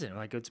 like, what is it? I'm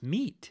like, it's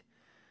meat.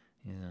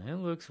 It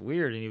looks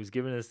weird. And he was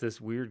giving us this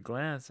weird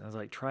glance. I was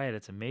like, try it,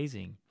 it's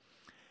amazing.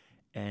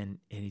 And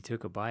he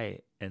took a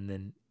bite, and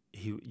then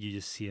you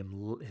just see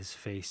his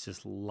face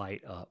just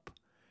light up.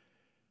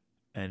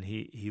 And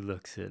he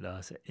looks at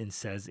us and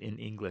says in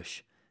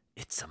English,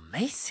 it's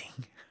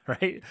amazing,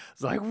 right?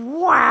 It's like,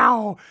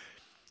 wow.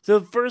 So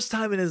the first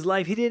time in his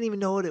life, he didn't even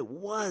know what it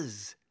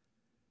was.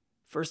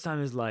 First time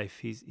in his life,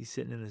 he's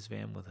sitting in his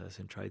van with us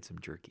and tried some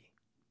jerky.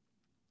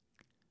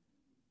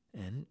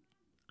 And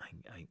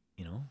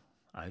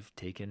I've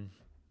taken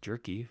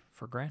jerky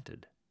for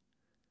granted.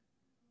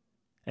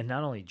 And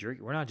not only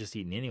jerky, we're not just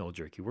eating any old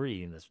jerky. We're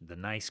eating the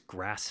nice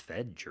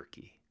grass-fed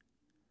jerky.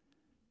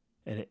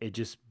 And it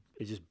just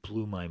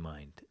blew my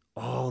mind.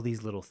 All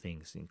these little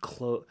things,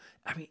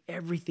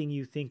 everything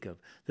you think of,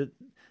 the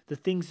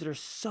things that are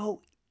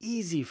so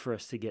easy for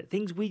us to get,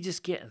 things we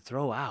just get and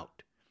throw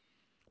out.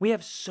 We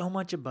have so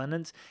much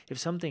abundance. If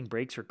something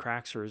breaks or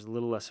cracks or is a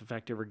little less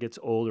effective or gets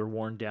old or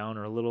worn down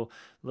or a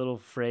little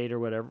frayed or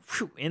whatever,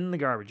 in the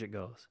garbage it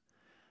goes.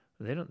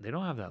 They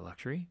don't have that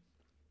luxury.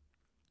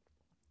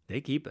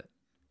 They keep it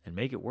and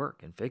make it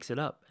work and fix it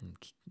up and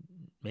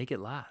make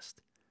it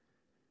last.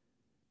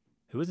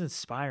 It was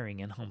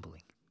inspiring and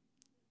humbling.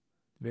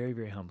 Very,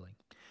 very humbling.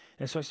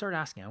 And so I started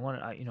asking.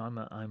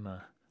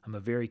 I'm a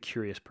very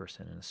curious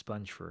person and a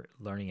sponge for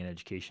learning and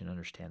education and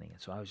understanding.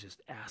 And so I was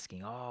just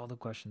asking all the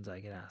questions I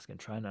could ask and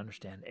trying to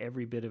understand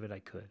every bit of it I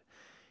could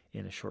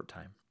in a short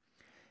time,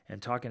 and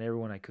talking to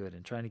everyone I could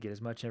and trying to get as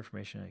much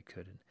information I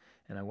could.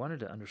 And I wanted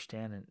to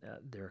understand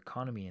their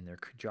economy and their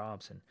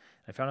jobs. And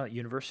I found out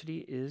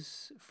university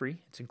is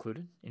free. It's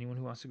included. Anyone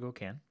who wants to go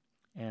can.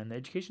 And the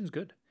education is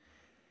good.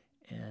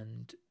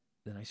 And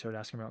then I started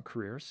asking about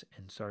careers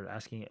and started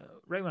asking,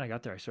 right when I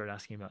got there, I started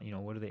asking about,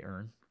 what do they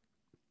earn?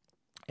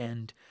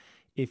 And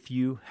if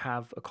you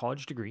have a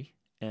college degree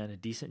and a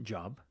decent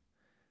job,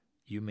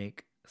 you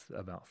make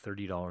about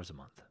 $30 a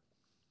month.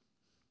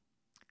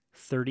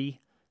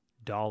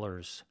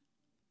 $30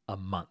 a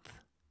month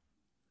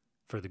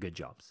for the good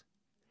jobs.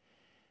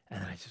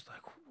 And I just I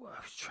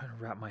was trying to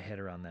wrap my head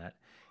around that.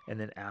 And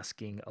then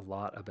asking a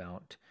lot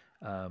about,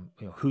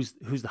 who's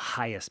the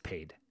highest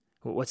paid?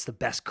 What's the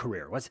best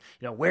career?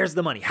 Where's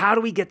the money? How do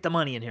we get the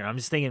money in here? I'm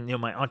just thinking,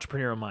 my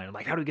entrepreneurial mind. I'm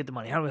like, how do we get the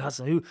money? How do we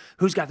hustle?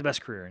 Who's got the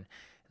best career? And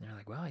they're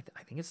like, well, I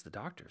think it's the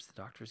doctors. The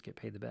doctors get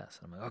paid the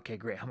best. And I'm like, okay,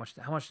 great. How much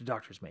do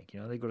doctors make?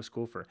 They go to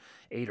school for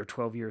 8 or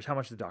 12 years. How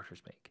much do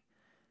doctors make?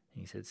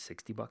 And he said,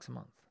 $60 a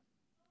month.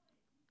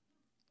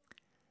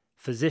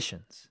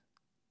 Physicians,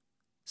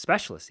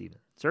 specialists even,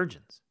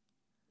 surgeons.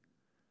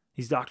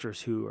 These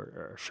doctors who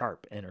are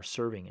sharp and are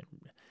serving,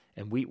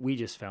 and we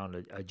just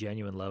found a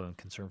genuine love and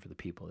concern for the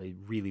people. They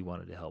really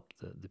wanted to help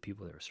the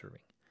people they were serving.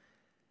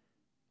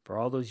 For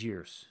all those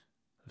years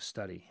of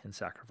study and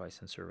sacrifice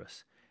and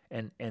service.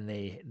 And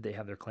they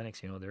have their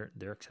clinics,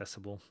 they're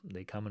accessible.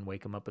 They come and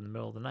wake them up in the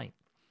middle of the night.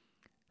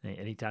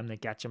 Anytime they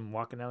catch them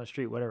walking down the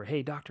street, whatever,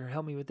 hey, doctor,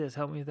 help me with this,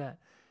 help me with that.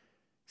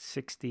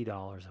 $60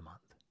 a month.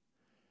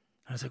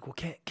 And I was like, well,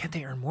 can't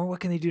they earn more? What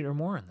can they do to earn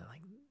more? And they're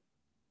like,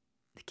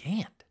 they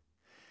can't.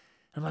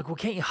 And I'm like, well,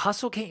 can't you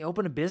hustle? Can't you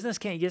open a business?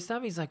 Can't you get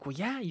stuff? He's like, well,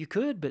 yeah, you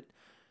could, but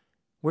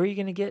where are you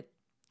going to get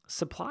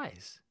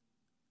supplies?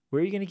 Where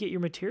are you going to get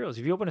your materials?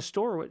 If you open a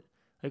store,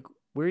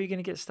 where are you going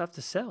to get stuff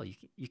to sell?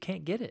 You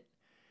can't get it.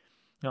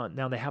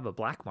 Now they have a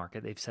black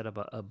market. They've set up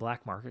a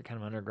black market, kind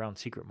of underground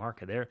secret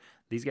market.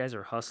 These guys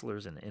are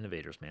hustlers and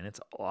innovators, man. It's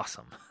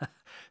awesome.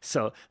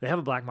 So they have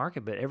a black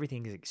market, but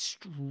everything is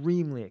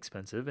extremely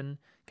expensive and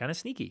kind of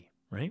sneaky,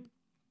 right?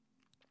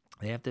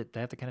 They have to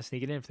kind of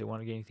sneak it in if they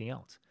want to get anything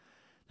else.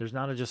 There's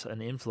not just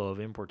an inflow of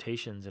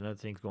importations and other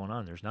things going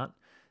on. There's not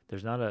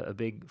a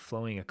big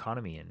flowing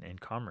economy and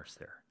commerce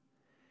there.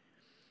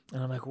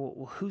 And I'm like,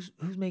 well, who's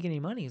making any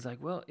money? He's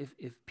like, well,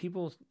 if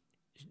people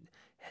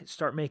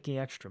start making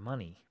extra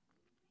money,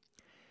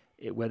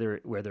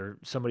 whether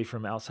somebody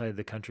from outside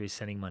the country is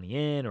sending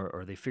money in,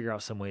 or they figure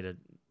out some way to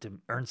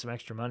earn some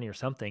extra money or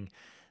something,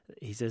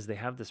 he says they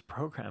have this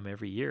program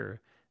every year.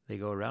 They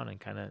go around and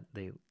kind of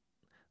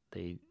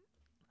they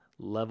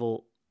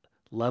level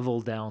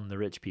down the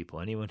rich people.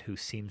 Anyone who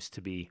seems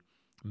to be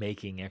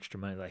making extra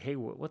money, like, hey,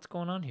 what's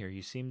going on here?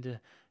 You seem to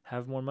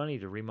have more money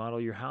to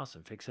remodel your house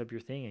and fix up your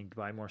thing and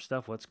buy more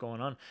stuff. What's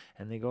going on?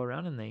 And they go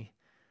around and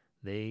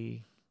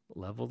they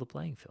level the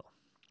playing field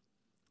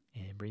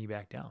and bring you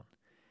back down.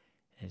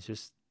 And it's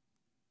just,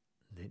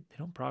 they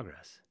don't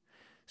progress.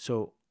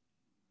 So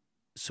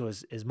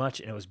as much,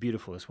 and it was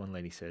beautiful, this one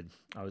lady said,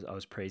 I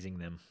was praising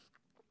them,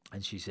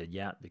 and she said,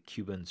 yeah, the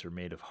Cubans are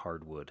made of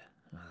hardwood.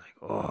 And I was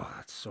like, oh,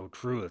 that's so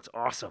true. It's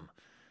awesome.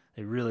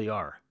 They really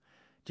are.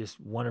 Just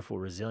wonderful,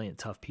 resilient,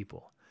 tough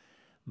people.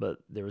 But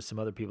there was some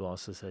other people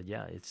also said,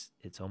 yeah,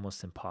 it's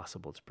almost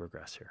impossible to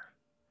progress here.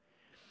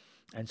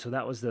 And so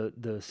that was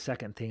the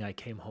second thing I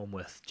came home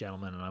with,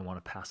 gentlemen, and I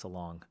want to pass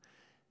along,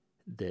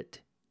 that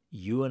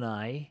you and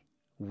I,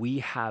 we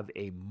have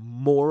a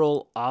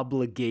moral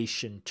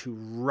obligation to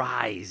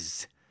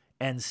rise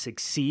and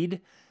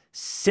succeed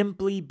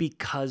simply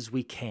because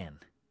we can.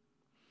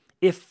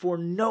 If for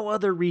no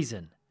other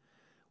reason,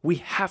 we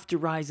have to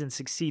rise and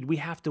succeed. We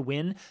have to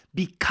win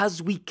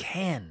because we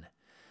can.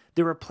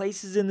 There are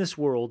places in this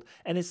world,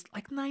 and it's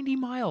like 90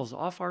 miles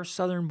off our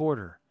southern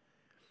border,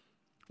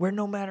 where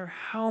no matter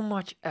how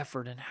much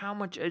effort and how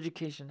much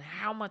education,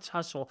 how much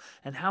hustle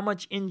and how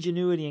much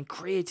ingenuity and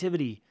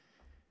creativity,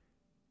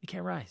 you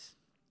can't rise.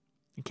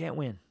 You can't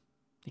win.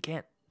 You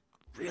can't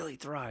really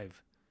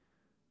thrive.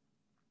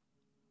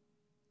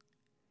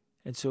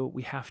 And so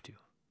we have to.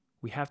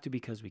 We have to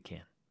because we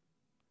can,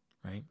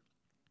 right?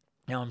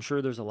 Now, I'm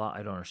sure there's a lot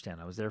I don't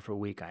understand. I was there for a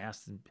week. I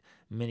asked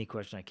many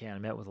questions I can. I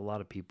met with a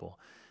lot of people.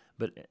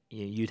 But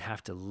you'd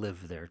have to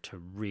live there to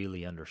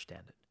really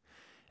understand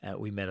it.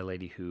 We met a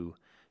lady who,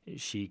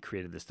 she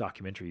created this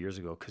documentary years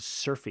ago because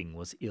surfing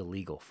was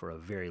illegal for a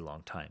very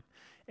long time.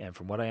 And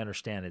from what I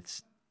understand,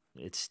 it's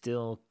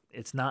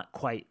not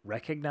quite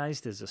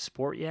recognized as a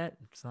sport yet.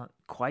 It's not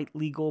quite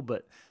legal,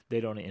 but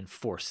they don't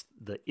enforce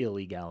the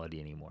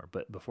illegality anymore.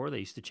 But before, they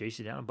used to chase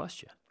you down and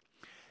bust you.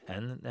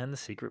 And the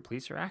secret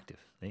police are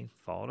active. They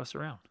followed us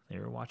around. They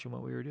were watching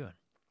what we were doing.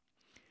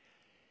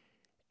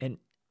 And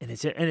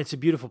it's a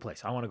beautiful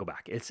place. I want to go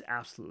back. It's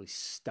absolutely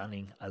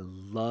stunning. I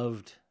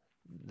loved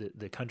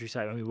the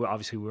countryside. I mean,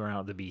 obviously we were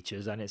out at the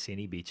beaches. I didn't see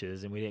any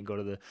beaches, and we didn't go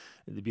to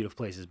the beautiful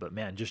places. But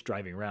man, just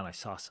driving around, I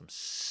saw some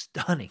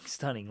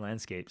stunning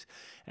landscapes,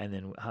 and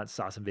then I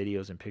saw some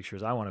videos and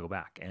pictures. I want to go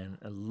back, and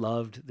I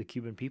loved the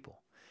Cuban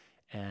people,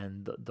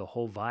 and the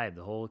whole vibe,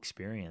 the whole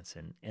experience,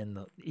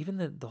 and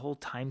even the whole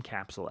time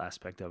capsule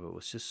aspect of it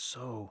was just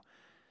so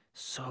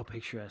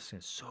picturesque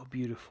and so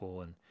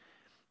beautiful, and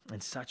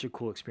such a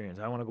cool experience.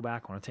 I want to go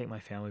back. I want to take my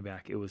family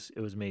back. It was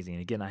amazing.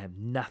 And again, I have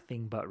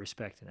nothing but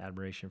respect and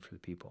admiration for the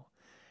people.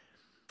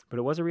 But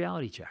it was a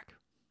reality check,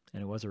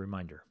 and it was a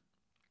reminder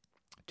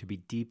to be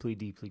deeply,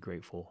 deeply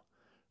grateful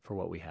for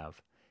what we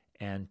have,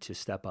 and to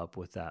step up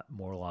with that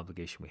moral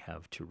obligation we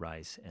have to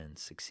rise and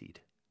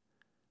succeed.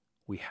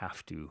 We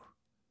have to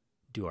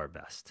do our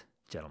best,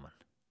 gentlemen.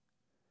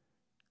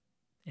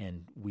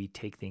 And we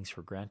take things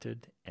for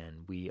granted,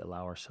 and we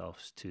allow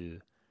ourselves to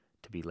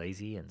be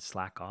lazy and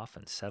slack off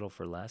and settle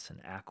for less and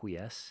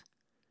acquiesce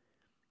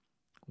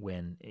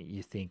when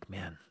you think,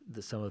 man,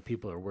 some of the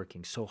people are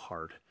working so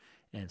hard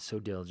and so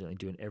diligently,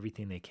 doing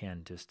everything they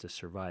can just to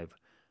survive.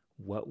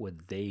 What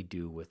would they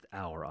do with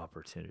our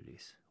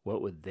opportunities?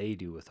 What would they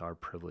do with our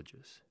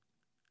privileges?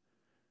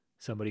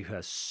 Somebody who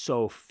has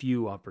so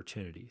few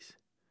opportunities,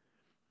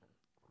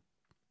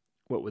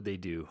 what would they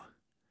do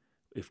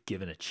if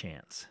given a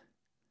chance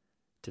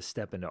to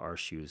step into our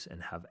shoes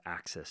and have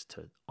access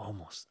to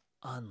almost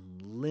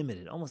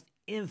unlimited, almost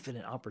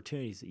infinite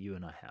opportunities that you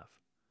and I have?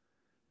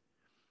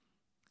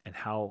 And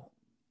how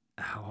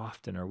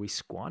often are we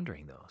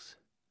squandering those?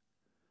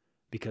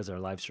 Because our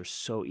lives are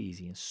so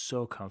easy and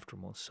so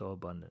comfortable and so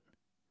abundant.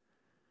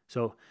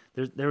 So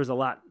there was a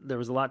lot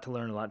to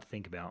learn, a lot to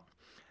think about,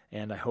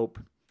 and I hope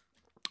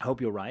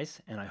you'll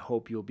rise, and I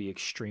hope you'll be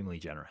extremely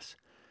generous,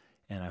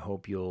 and I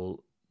hope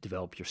you'll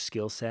develop your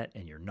skill set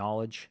and your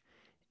knowledge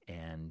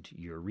and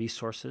your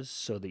resources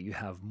so that you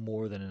have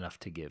more than enough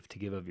to give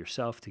of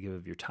yourself, to give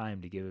of your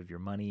time, to give of your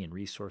money and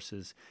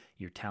resources,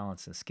 your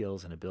talents and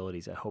skills and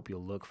abilities. I hope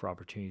you'll look for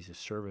opportunities to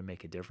serve and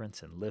make a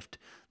difference and lift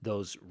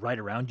those right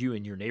around you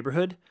in your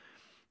neighborhood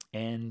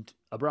and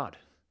abroad.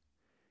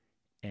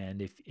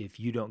 And if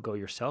you don't go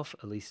yourself,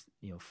 at least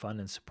fund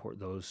and support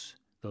those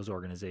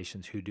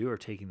organizations who do, are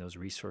taking those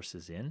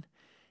resources in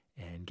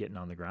and getting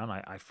on the ground.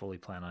 I fully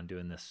plan on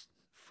doing this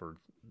for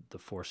the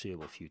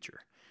foreseeable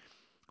future.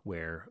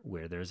 Where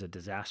there's a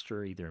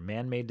disaster, either a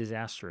man-made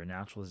disaster or a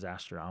natural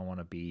disaster, I want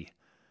to be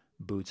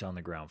boots on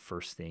the ground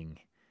first thing,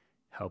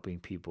 helping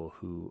people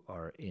who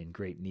are in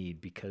great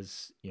need,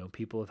 because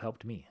people have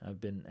helped me.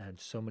 I've had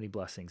so many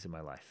blessings in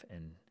my life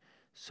and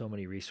so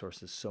many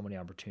resources, so many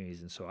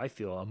opportunities, and so I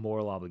feel a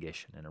moral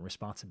obligation and a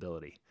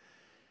responsibility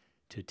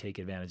to take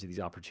advantage of these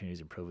opportunities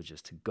and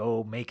privileges to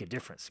go make a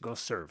difference, go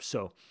serve.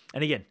 So,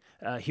 and again,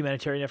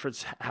 humanitarian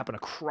efforts happen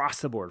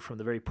across the board, from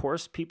the very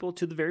poorest people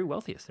to the very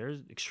wealthiest. There's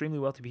extremely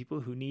wealthy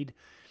people who need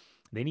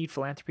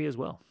philanthropy as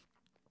well,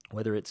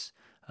 whether it's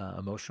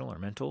emotional or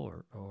mental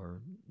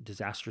or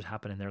disasters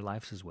happen in their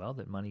lives as well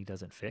that money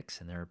doesn't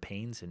fix, and there are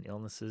pains and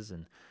illnesses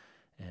and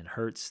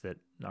hurts that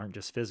aren't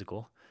just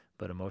physical,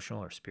 but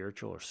emotional or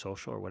spiritual or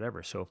social or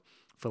whatever. So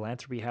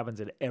philanthropy happens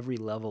at every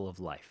level of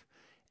life.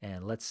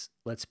 And let's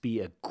be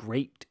a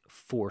great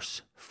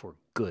force for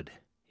good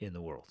in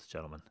the world,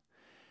 gentlemen.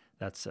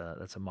 That's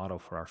a motto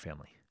for our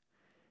family,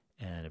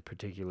 and a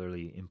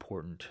particularly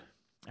important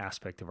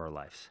aspect of our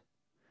lives,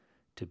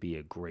 to be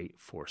a great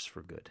force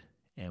for good.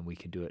 And we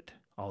can do it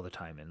all the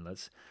time. And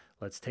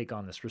let's take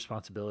on this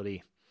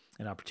responsibility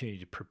and opportunity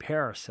to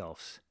prepare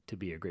ourselves to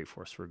be a great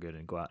force for good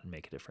and go out and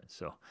make a difference.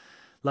 So,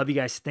 love you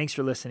guys. Thanks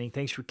for listening.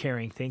 Thanks for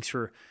caring. Thanks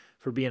for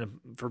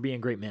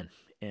being great men,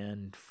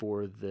 and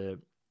for the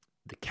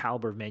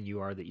caliber of men you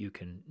are, that you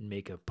can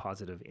make a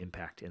positive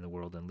impact in the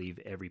world and leave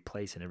every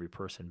place and every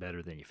person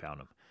better than you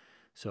found them.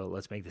 So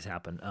let's make this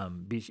happen.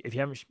 If you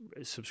haven't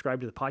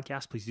subscribed to the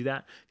podcast, please do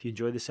that. If you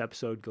enjoyed this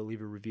episode, go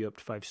leave a review up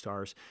to 5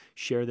 stars.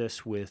 Share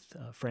this with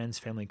friends,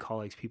 family,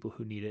 colleagues, people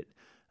who need it.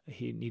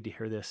 Who need to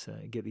hear this,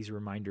 get these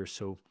reminders.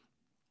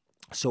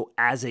 So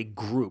as a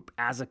group,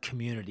 as a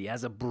community,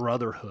 as a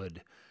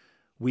brotherhood,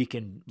 we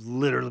can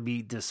literally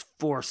be this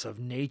force of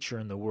nature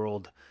in the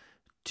world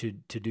to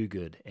do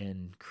good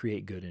and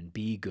create good and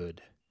be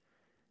good.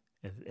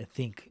 And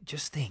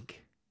just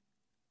think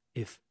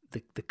if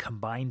the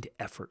combined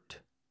effort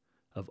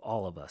of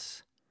all of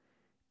us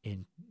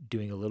in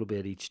doing a little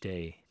bit each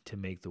day to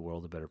make the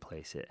world a better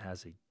place, it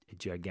has a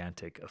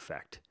gigantic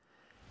effect.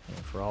 And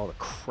for all the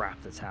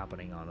crap that's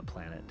happening on the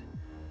planet,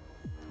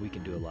 we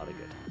can do a lot of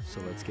good.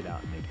 So let's get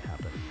out and make it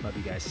happen. Love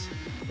you guys.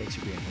 Thanks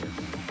for being here.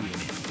 Be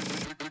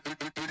amazing.